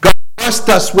 God blessed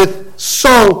us with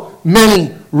so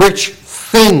many rich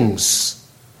things.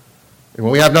 And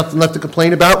when we have nothing left to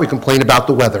complain about, we complain about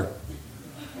the weather.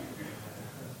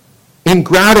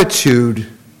 Ingratitude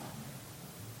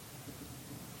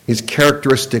is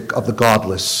characteristic of the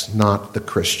godless, not the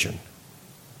Christian.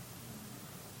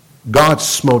 God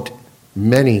smote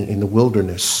many in the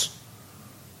wilderness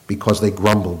because they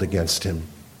grumbled against him.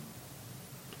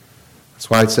 That's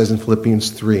why it says in Philippians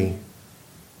 3,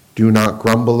 do not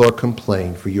grumble or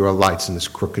complain, for you are lights in this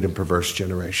crooked and perverse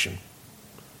generation.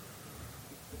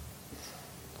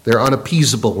 They're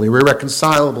unappeasable, they're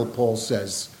irreconcilable, Paul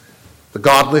says. The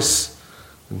godless,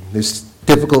 in these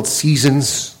difficult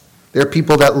seasons, they're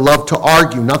people that love to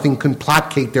argue. Nothing can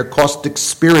placate their caustic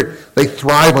spirit. They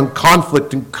thrive on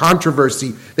conflict and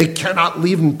controversy. They cannot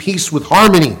live in peace with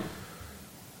harmony.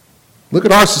 Look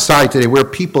at our society today. We're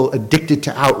people addicted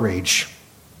to outrage.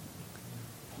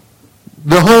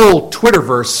 The whole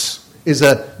Twitterverse is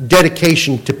a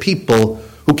dedication to people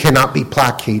who cannot be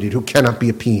placated, who cannot be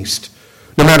appeased.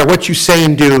 No matter what you say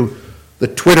and do, the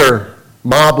Twitter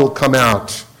mob will come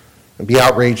out and be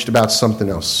outraged about something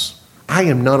else. I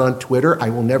am not on Twitter. I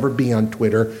will never be on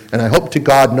Twitter. And I hope to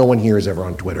God no one here is ever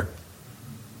on Twitter.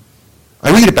 I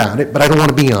read about it, but I don't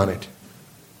want to be on it.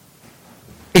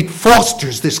 It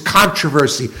fosters this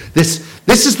controversy. This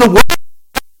is the word.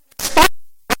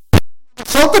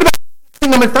 Something about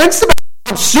I'm offensive about.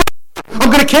 I'm suing you. I'm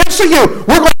going to cancel you.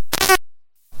 We're going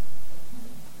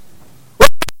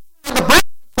to break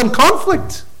some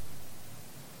conflict.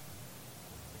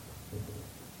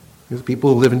 There's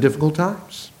people who live in difficult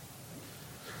times.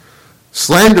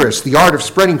 Slanderous, the art of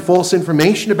spreading false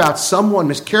information about someone,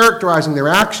 mischaracterizing their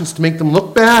actions to make them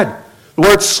look bad. The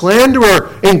word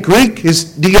slanderer in Greek is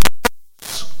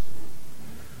diabolos.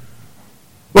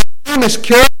 When you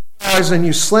mischaracterize and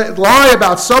you lie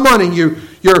about someone and your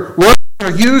words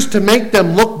are used to make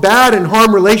them look bad and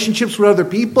harm relationships with other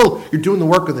people, you're doing the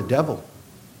work of the devil.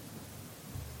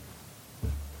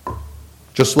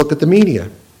 Just look at the media.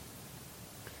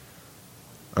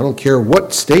 I don't care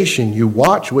what station you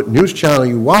watch, what news channel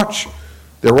you watch,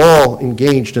 they're all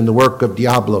engaged in the work of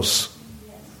diabolos.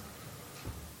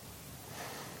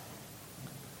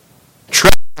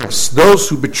 Treacherous, those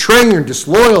who betray and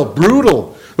disloyal,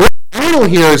 brutal. The word brutal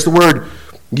here is the word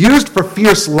used for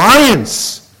fierce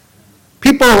lions.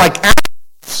 People are like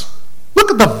animals.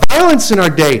 Look at the violence in our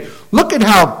day. Look at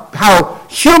how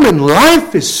human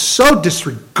life is so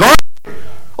disregarded.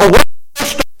 Oh, what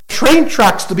train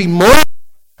tracks to be more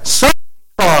so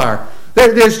far.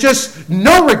 There's just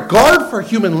no regard for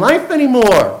human life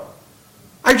anymore.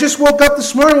 I just woke up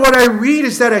this morning. What I read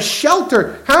is that a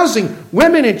shelter housing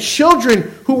women and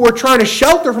children who were trying to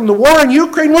shelter from the war in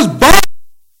Ukraine was bombed.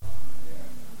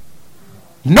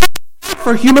 No regard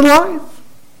for human life.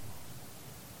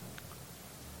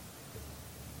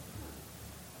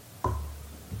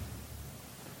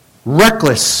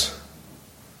 Reckless.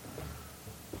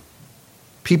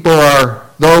 People are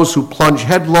those who plunge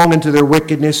headlong into their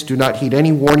wickedness, do not heed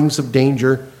any warnings of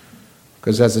danger,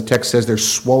 because as the text says, they're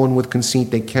swollen with conceit,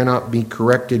 they cannot be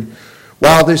corrected.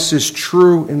 While this is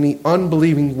true in the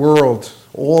unbelieving world,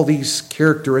 all these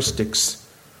characteristics,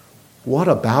 what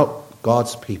about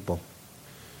God's people?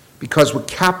 Because what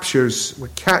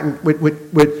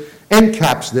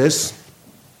encaps this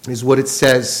is what it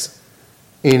says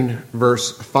in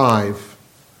verse 5,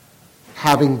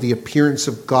 having the appearance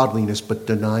of godliness but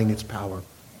denying its power.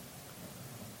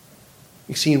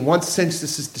 You see, in one sense,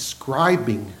 this is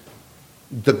describing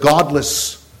the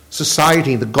godless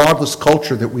society, the godless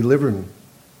culture that we live in,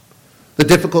 the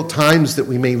difficult times that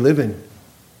we may live in.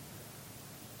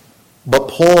 But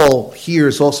Paul here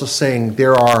is also saying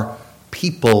there are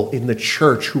people in the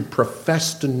church who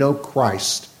profess to know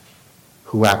Christ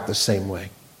who act the same way.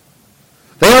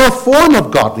 They are a form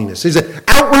of godliness. It's an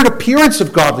outward appearance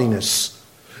of godliness.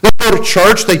 They go to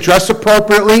church, they dress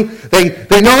appropriately,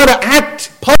 they know how to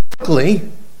act publicly,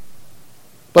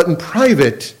 but in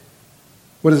private,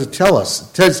 what does it tell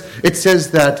us? It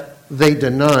says that they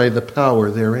deny the power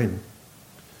therein.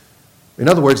 In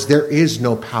other words, there is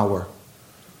no power.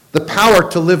 The power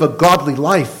to live a godly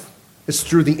life is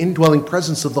through the indwelling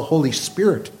presence of the Holy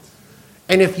Spirit.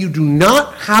 And if you do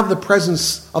not have the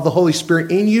presence of the Holy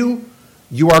Spirit in you,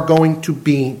 you are going to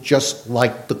be just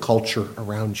like the culture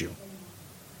around you.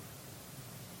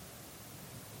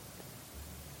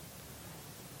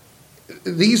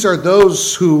 These are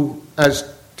those who,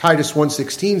 as Titus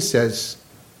 1:16 says,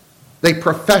 they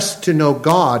profess to know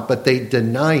God, but they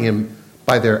deny him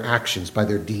by their actions, by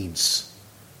their deeds.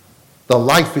 The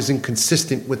life is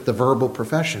inconsistent with the verbal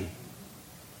profession.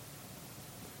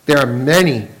 There are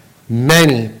many,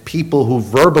 many people who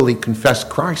verbally confess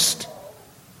Christ,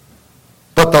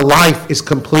 but the life is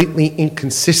completely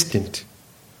inconsistent.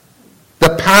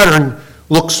 The pattern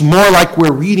looks more like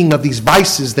we're reading of these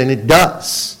vices than it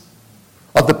does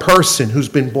of the person who's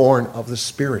been born of the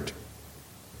Spirit.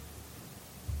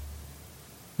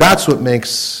 That's what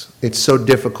makes it so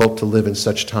difficult to live in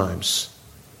such times.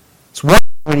 It's one thing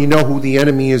when you know who the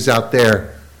enemy is out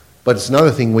there, but it's another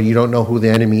thing when you don't know who the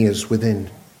enemy is within.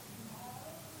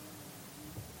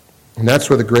 And that's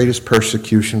where the greatest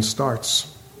persecution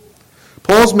starts.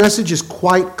 Paul's message is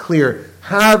quite clear.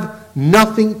 Have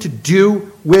nothing to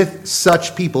do with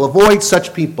such people. Avoid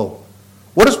such people.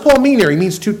 What does Paul mean here? He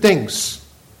means two things.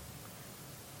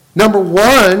 Number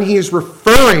one, he is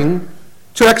referring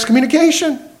to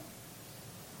excommunication.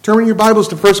 Turn in your Bibles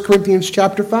to 1 Corinthians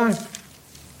chapter 5.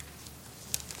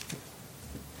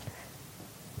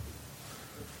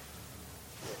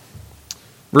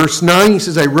 Verse 9, he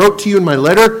says, I wrote to you in my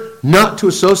letter not to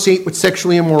associate with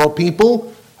sexually immoral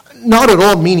people, not at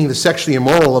all meaning the sexually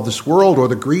immoral of this world or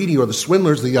the greedy or the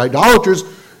swindlers, the idolaters,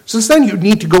 since then you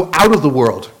need to go out of the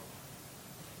world.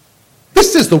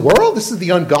 This is the world. This is the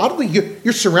ungodly.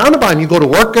 You're surrounded by them. You go to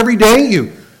work every day.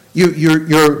 You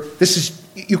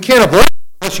can't avoid it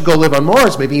unless you go live on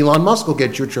Mars. Maybe Elon Musk will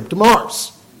get you a trip to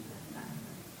Mars.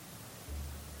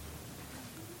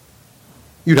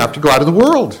 You'd have to go out of the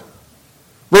world.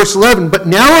 Verse 11, but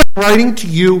now I'm writing to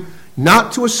you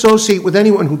not to associate with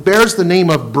anyone who bears the name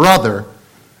of brother,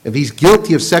 if he's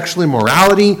guilty of sexual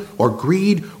immorality or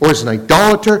greed or is an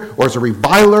idolater or is a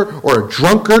reviler or a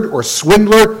drunkard or a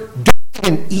swindler.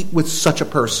 And eat with such a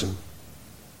person.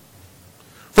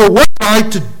 For what am I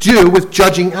to do with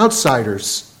judging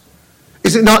outsiders?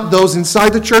 Is it not those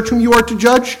inside the church whom you are to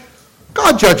judge?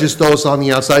 God judges those on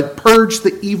the outside. Purge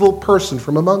the evil person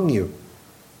from among you.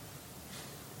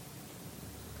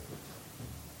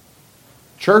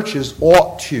 Churches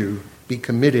ought to be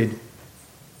committed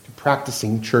to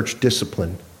practicing church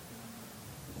discipline.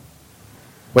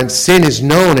 When sin is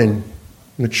known in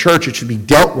the church, it should be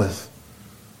dealt with.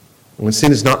 When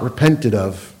sin is not repented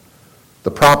of,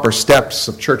 the proper steps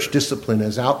of church discipline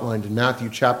as outlined in Matthew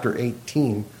chapter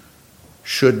 18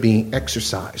 should be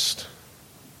exercised.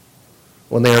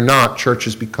 When they are not,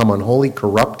 churches become unholy,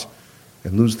 corrupt,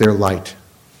 and lose their light.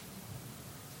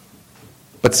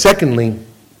 But secondly,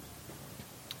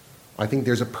 I think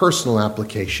there's a personal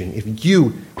application. If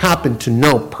you happen to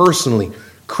know personally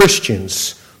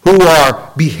Christians who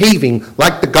are behaving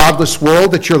like the godless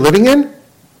world that you're living in,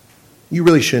 you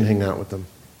really shouldn't hang out with them.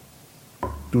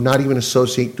 Do not even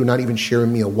associate, do not even share a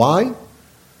meal. Why?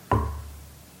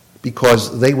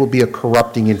 Because they will be a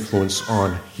corrupting influence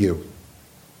on you.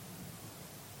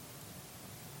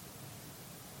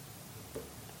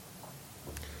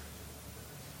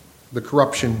 The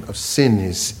corruption of sin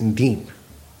is deep.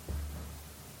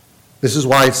 This is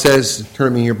why it says,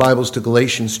 turn in your Bibles to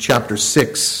Galatians chapter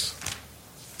 6.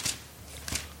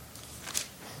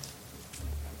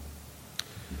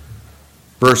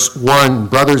 Verse 1,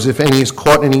 brothers, if any is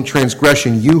caught in any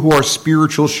transgression, you who are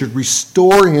spiritual should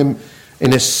restore him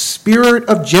in a spirit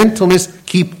of gentleness.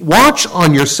 Keep watch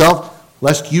on yourself,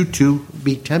 lest you too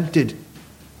be tempted.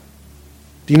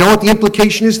 Do you know what the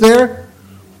implication is there?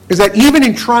 Is that even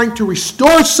in trying to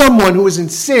restore someone who is in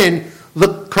sin,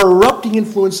 the corrupting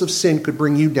influence of sin could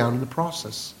bring you down in the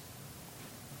process.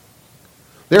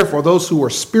 Therefore, those who are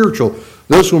spiritual,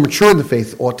 those who are mature in the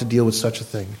faith, ought to deal with such a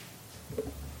thing.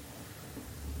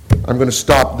 I'm going to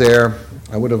stop there.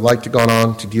 I would have liked to gone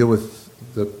on to deal with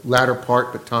the latter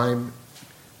part, but time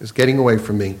is getting away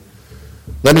from me.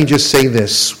 Let me just say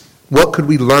this. What could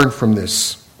we learn from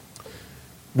this?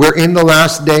 We're in the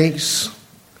last days.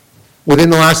 Within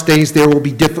the last days, there will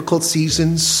be difficult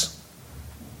seasons.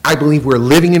 I believe we're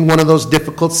living in one of those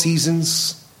difficult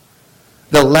seasons.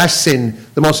 The lesson,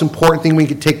 the most important thing we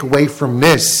could take away from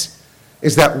this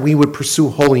is that we would pursue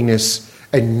holiness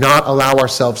and not allow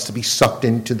ourselves to be sucked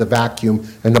into the vacuum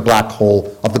and the black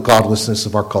hole of the godlessness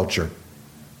of our culture.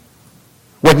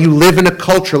 When you live in a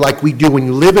culture like we do, when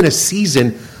you live in a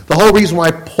season, the whole reason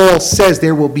why Paul says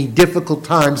there will be difficult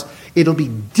times, it'll be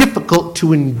difficult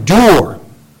to endure.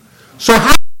 So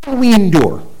how can we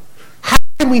endure? How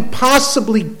can we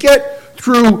possibly get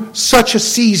through such a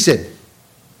season?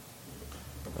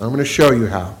 I'm going to show you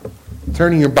how.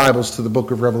 Turning your Bibles to the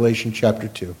book of Revelation chapter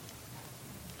 2.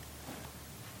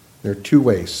 There are two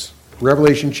ways.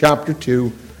 Revelation chapter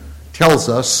 2 tells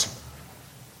us,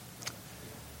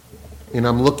 and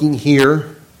I'm looking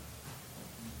here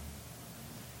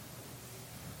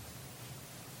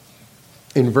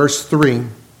in verse 3,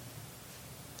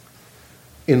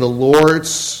 in the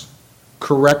Lord's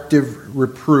corrective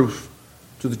reproof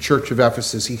to the church of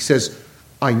Ephesus. He says,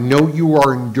 I know you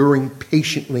are enduring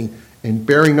patiently and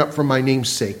bearing up for my name's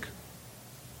sake,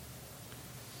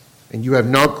 and you have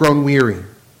not grown weary.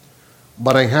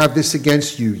 But I have this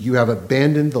against you. You have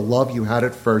abandoned the love you had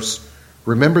at first.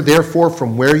 Remember, therefore,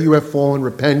 from where you have fallen,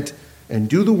 repent, and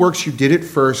do the works you did at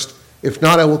first. If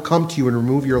not, I will come to you and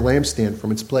remove your lampstand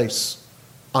from its place,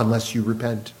 unless you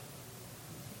repent.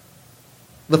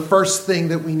 The first thing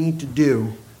that we need to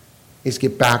do is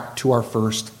get back to our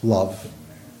first love.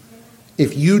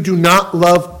 If you do not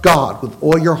love God with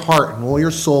all your heart and all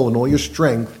your soul and all your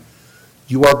strength,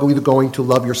 you are either going to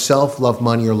love yourself, love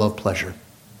money, or love pleasure.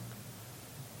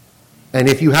 And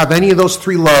if you have any of those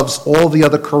three loves, all the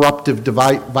other corruptive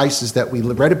vices that we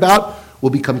read about will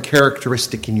become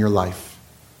characteristic in your life.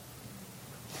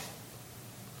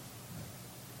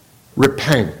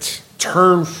 Repent.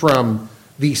 Turn from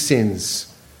these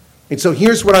sins. And so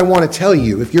here's what I want to tell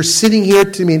you. If you're sitting here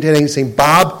to me today and saying,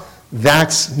 Bob,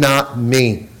 that's not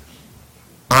me.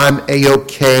 I'm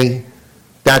A-OK.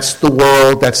 That's the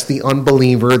world. That's the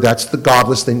unbeliever. That's the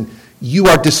godless. Then you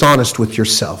are dishonest with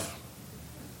yourself.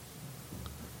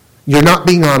 You're not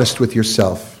being honest with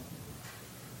yourself.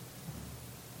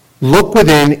 Look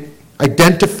within,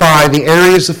 identify the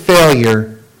areas of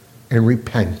failure, and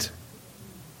repent.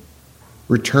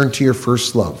 Return to your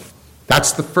first love.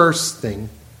 That's the first thing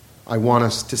I want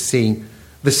us to see.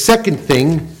 The second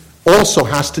thing also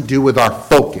has to do with our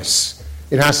focus.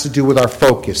 It has to do with our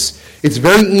focus. It's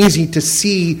very easy to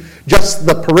see just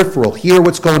the peripheral, hear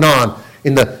what's going on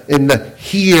in the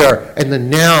here and the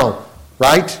now,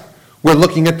 right? We're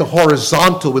looking at the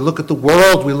horizontal. We look at the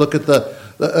world. We look at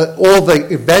all the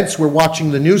events. We're watching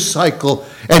the news cycle,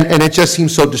 and it just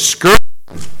seems so discouraging.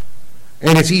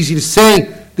 And it's easy to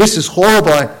say, this is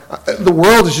horrible. The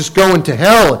world is just going to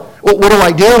hell. What do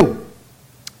I do?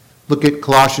 Look at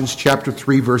Colossians chapter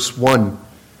 3, verse 1.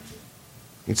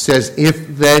 It says, if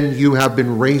then you have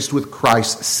been raised with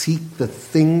Christ, seek the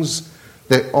things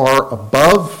that are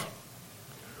above,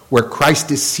 where Christ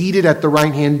is seated at the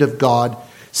right hand of God.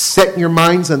 Set your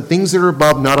minds on things that are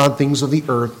above, not on things of the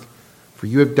earth. For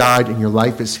you have died, and your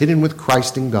life is hidden with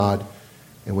Christ in God.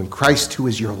 And when Christ, who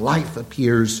is your life,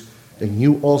 appears, then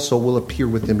you also will appear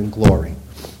with him in glory.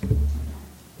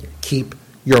 Keep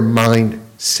your mind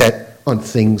set on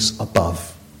things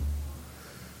above.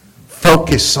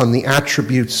 Focus on the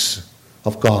attributes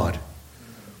of God.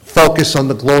 Focus on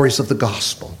the glories of the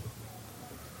gospel.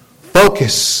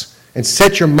 Focus and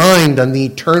set your mind on the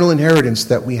eternal inheritance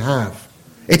that we have.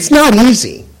 It's not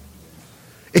easy.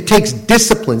 It takes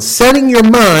discipline. Setting your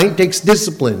mind takes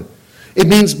discipline. It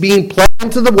means being plugged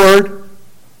into the Word.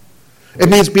 It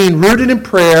means being rooted in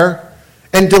prayer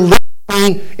and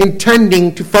deliberately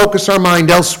intending to focus our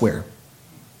mind elsewhere.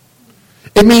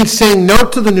 It means saying no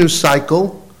to the news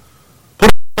cycle,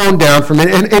 putting the phone down for a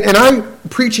minute. And I'm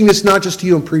preaching this not just to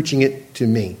you, I'm preaching it to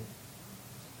me.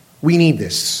 We need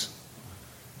this.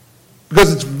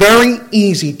 Because it's very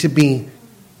easy to be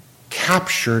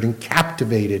captured and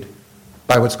captivated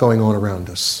by what's going on around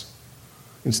us.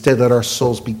 Instead, let our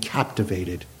souls be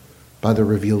captivated by the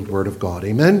revealed Word of God.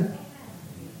 Amen?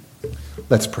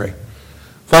 Let's pray.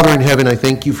 Father in heaven, I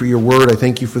thank you for your Word. I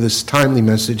thank you for this timely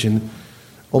message. And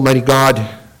Almighty God,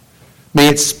 may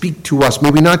it speak to us.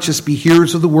 May we not just be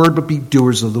hearers of the Word, but be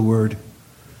doers of the Word.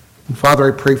 And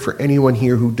Father, I pray for anyone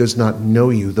here who does not know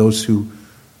you, those who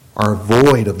are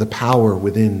void of the power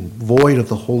within, void of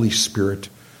the Holy Spirit.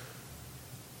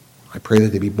 I pray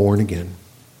that they be born again.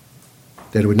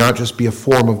 That it would not just be a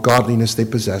form of godliness they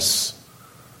possess,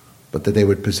 but that they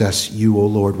would possess you, O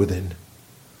Lord, within.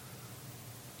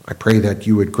 I pray that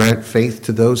you would grant faith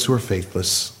to those who are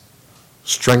faithless,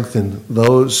 strengthen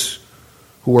those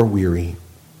who are weary,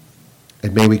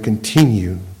 and may we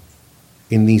continue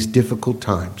in these difficult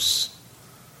times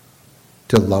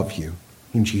to love you.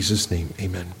 In Jesus' name,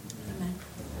 amen.